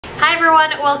Hi everyone,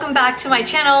 welcome back to my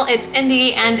channel. It's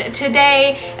Indy, and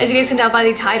today, as you guys can tell by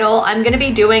the title, I'm gonna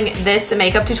be doing this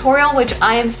makeup tutorial, which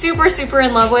I am super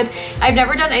in love with. I've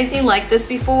never done anything like this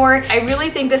before. I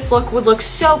really think this look would look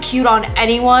so cute on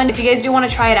anyone. If you guys do want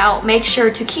to try it out, make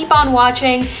sure to keep on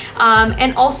watching.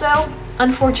 And also,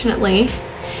 unfortunately,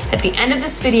 at the end of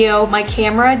this video, my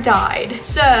camera died.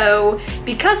 So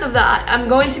because of that, I'm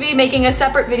going to be making a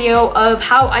separate video of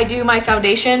how I do my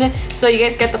foundation so you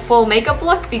guys get the full makeup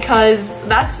look, because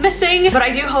that's missing. But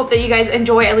I do hope that you guys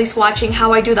enjoy at least watching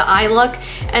how I do the eye look.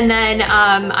 And then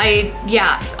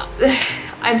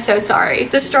I'm so sorry.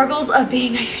 The struggles of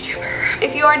being a YouTuber.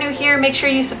 If you are new here, make sure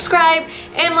you subscribe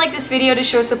and like this video to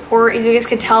show support. As you guys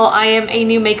can tell, I am a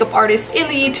new makeup artist in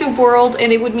the YouTube world,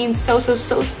 and it would mean so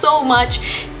much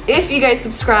if you guys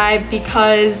subscribe,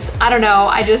 because I don't know,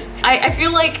 I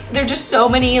feel like there's just so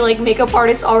many like makeup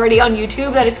artists already on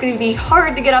YouTube that it's gonna be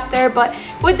hard to get up there, but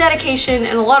with dedication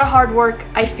and a lot of hard work,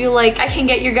 I feel like I can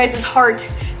get your guys' heart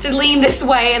to lean this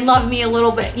way and love me a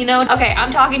little bit, you know? Okay,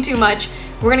 I'm talking too much.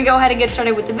 We're gonna go ahead and get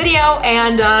started with the video,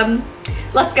 and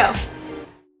let's go.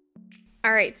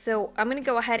 All right, so I'm gonna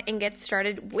go ahead and get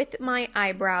started with my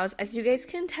eyebrows. As you guys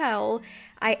can tell,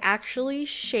 I actually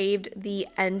shaved the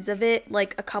ends of it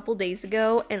like a couple days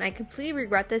ago, and I completely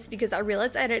regret this because I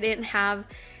realized that I didn't have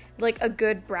like a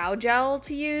good brow gel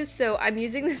to use, so I'm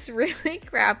using this really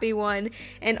crappy one,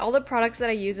 and all the products that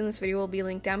I use in this video will be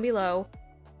linked down below.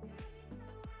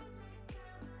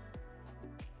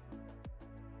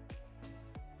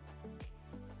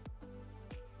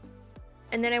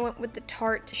 And then I went with the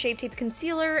Tarte Shape Tape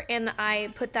Concealer, and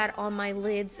I put that on my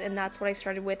lids, and that's what I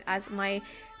started with as my,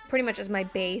 pretty much as my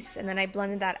base. And then I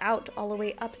blended that out all the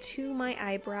way up to my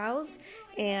eyebrows,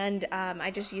 and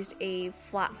I just used a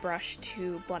flat brush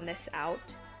to blend this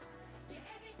out.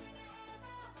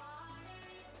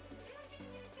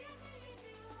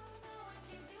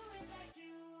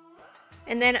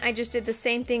 And then I just did the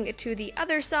same thing to the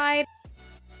other side.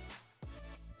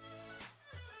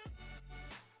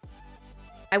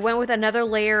 I went with another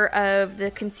layer of the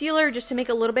concealer just to make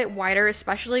it a little bit whiter,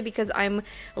 especially because I'm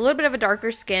a little bit of a darker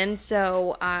skin,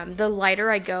 so the lighter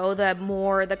I go, the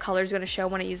more the color is going to show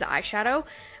when I use the eyeshadow.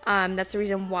 That's the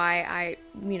reason why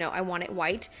I want it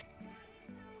white.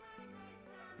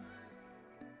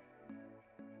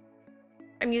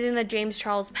 I'm using the James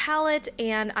Charles palette,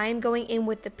 and I'm going in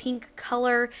with the pink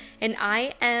color, and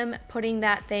I am putting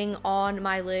that thing on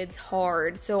my lids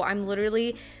hard. So I'm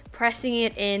literally pressing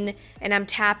it in, and I'm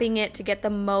tapping it to get the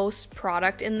most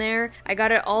product in there. I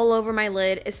got it all over my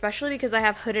lid, especially because I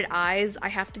have hooded eyes. I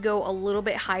have to go a little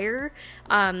bit higher,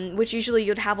 which usually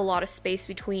you'd have a lot of space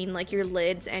between like your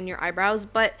lids and your eyebrows,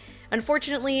 but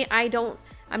unfortunately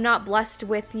I'm not blessed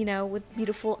with, with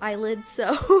beautiful eyelids,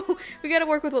 so we gotta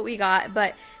work with what we got.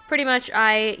 But pretty much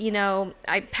I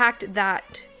packed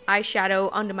that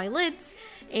eyeshadow onto my lids,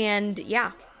 and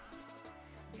yeah.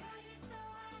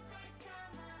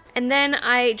 And then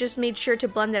I just made sure to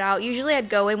blend it out. Usually I'd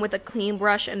go in with a clean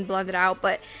brush and blend it out,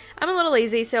 but I'm a little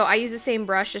lazy, so I use the same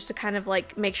brush just to kind of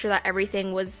like make sure that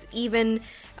everything was even,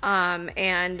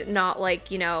 and not like,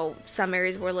 some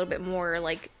areas were a little bit more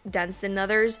like dense than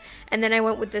others. And then I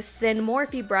went with this thin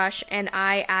Morphe brush, and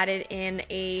I added in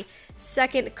a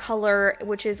second color,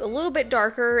 which is a little bit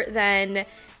darker than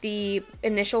the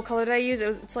initial color that I used.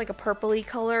 It's like a purpley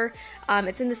color.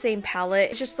 It's in the same palette.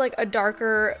 It's just like a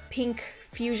darker pink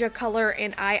fuchsia color,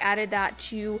 and I added that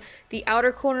to the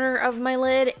outer corner of my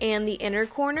lid and the inner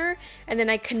corner, and then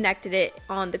I connected it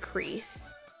on the crease.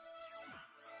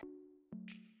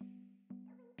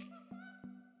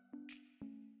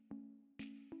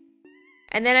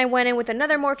 And then I went in with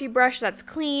another Morphe brush that's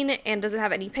clean and doesn't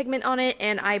have any pigment on it,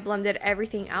 and I blended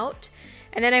everything out.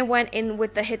 And then I went in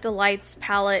with the Hit the Lights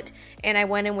palette, and I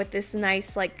went in with this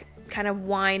nice like kind of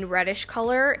wine reddish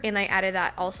color, and I added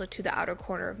that also to the outer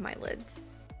corner of my lids.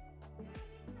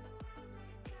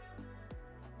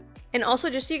 And also,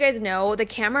 just so you guys know, the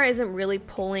camera isn't really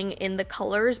pulling in the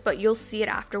colors, but you'll see it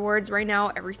afterwards. Right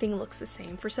now everything looks the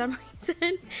same for some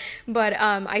reason, but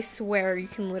I swear you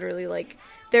can literally like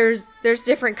there's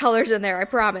different colors in there, I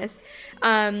promise.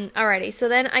 Alrighty, so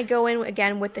then I go in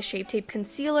again with the Shape Tape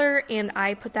Concealer, and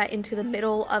I put that into the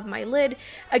middle of my lid.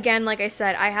 Again, like I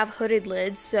said, I have hooded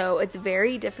lids, so it's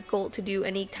very difficult to do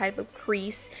any type of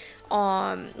crease,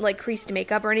 like creased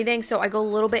makeup or anything, so I go a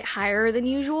little bit higher than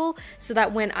usual so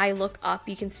that when I look up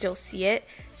you can still see it.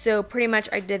 So pretty much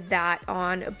I did that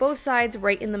on both sides,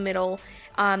 right in the middle.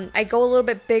 I go a little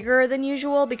bit bigger than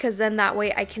usual because then that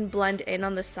way I can blend in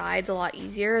on the sides a lot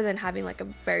easier than having like a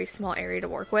very small area to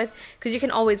work with, because you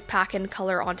can always pack in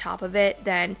color on top of it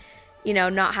than, you know,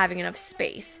 not having enough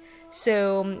space.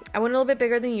 So I went a little bit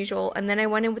bigger than usual, and then I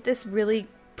went in with this really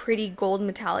pretty gold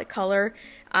metallic color,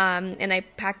 and I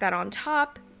packed that on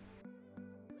top.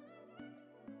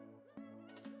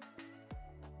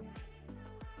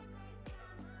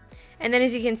 And then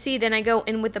as you can see, then I go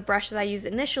in with the brush that I used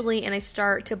initially and I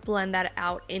start to blend that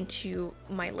out into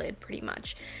my lid pretty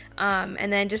much.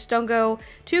 And then just don't go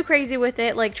too crazy with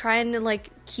it, like trying to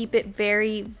like keep it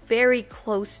very, very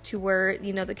close to where,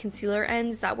 you know, the concealer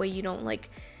ends. That way you don't like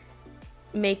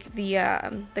make the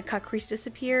cut crease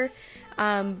disappear.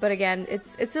 But again,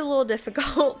 it's a little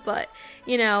difficult, but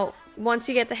you know, once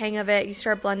you get the hang of it, you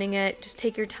start blending it, just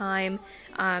take your time,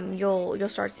 you'll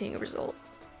start seeing a result.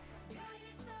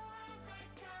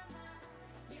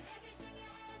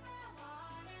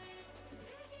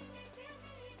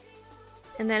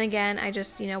 And then again, I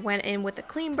just, you know, went in with a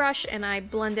clean brush and I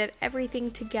blended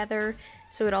everything together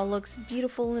so it all looks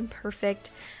beautiful and perfect.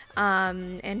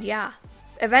 And yeah,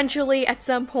 eventually at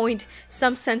some point,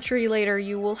 some century later,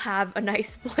 you will have a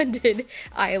nice blended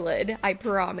eyelid, I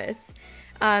promise.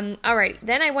 Alrighty,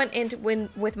 then I went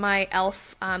in with my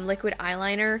e.l.f. Liquid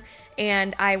eyeliner,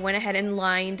 and I went ahead and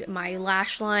lined my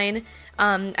lash line.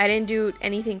 I didn't do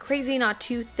anything crazy, not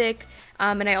too thick,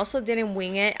 and I also didn't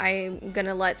wing it. I'm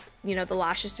gonna let, you know, the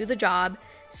lashes do the job,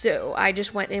 so I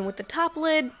just went in with the top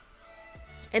lid,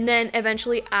 and then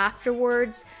eventually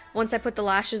afterwards, once I put the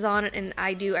lashes on and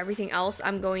I do everything else,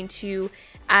 I'm going to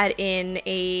add in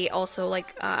also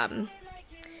like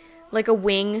a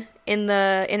wing in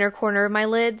the inner corner of my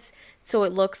lids, so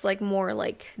it looks like more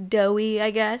like doughy,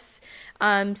 I guess.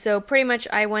 So pretty much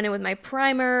I went in with my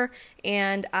primer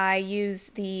and I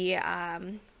used the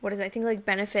what is it? I think like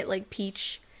Benefit like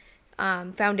Peach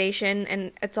foundation,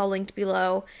 and it's all linked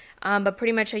below. But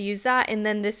pretty much I used that, and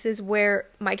then this is where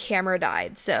my camera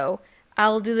died, so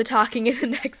I'll do the talking in the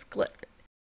next clip.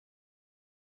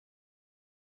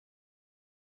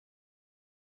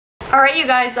 Alright you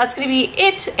guys, that's gonna be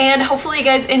it, and hopefully you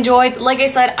guys enjoyed. Like I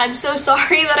said, I'm so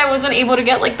sorry that I wasn't able to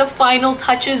get like the final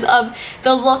touches of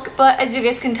the look, but as you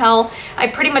guys can tell, I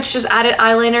pretty much just added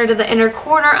eyeliner to the inner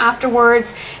corner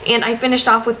afterwards, and I finished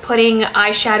off with putting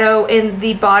eyeshadow in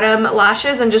the bottom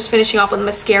lashes and just finishing off with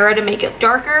mascara to make it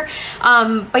darker.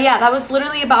 But yeah, that was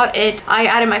literally about it. I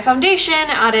added my foundation,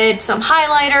 added some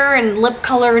highlighter and lip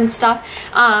color and stuff,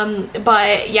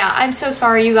 but yeah, I'm so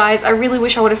sorry you guys. I really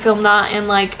wish I would have filmed that, and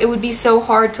like it would be so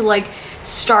hard to like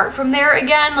start from there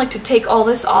again, like to take all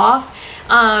this off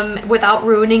without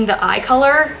ruining the eye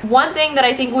color. One thing that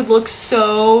I think would look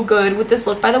so good with this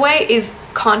look, by the way, is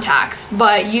contacts,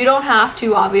 but you don't have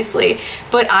to obviously,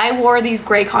 but I wore these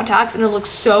gray contacts and it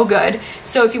looks so good.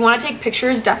 So if you want to take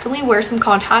pictures, definitely wear some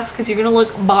contacts because you're gonna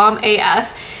look bomb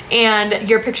AF and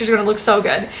your pictures are gonna look so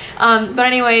good. But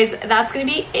anyways, that's gonna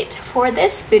be it for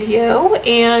this video,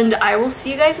 and I will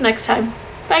see you guys next time.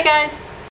 Bye guys.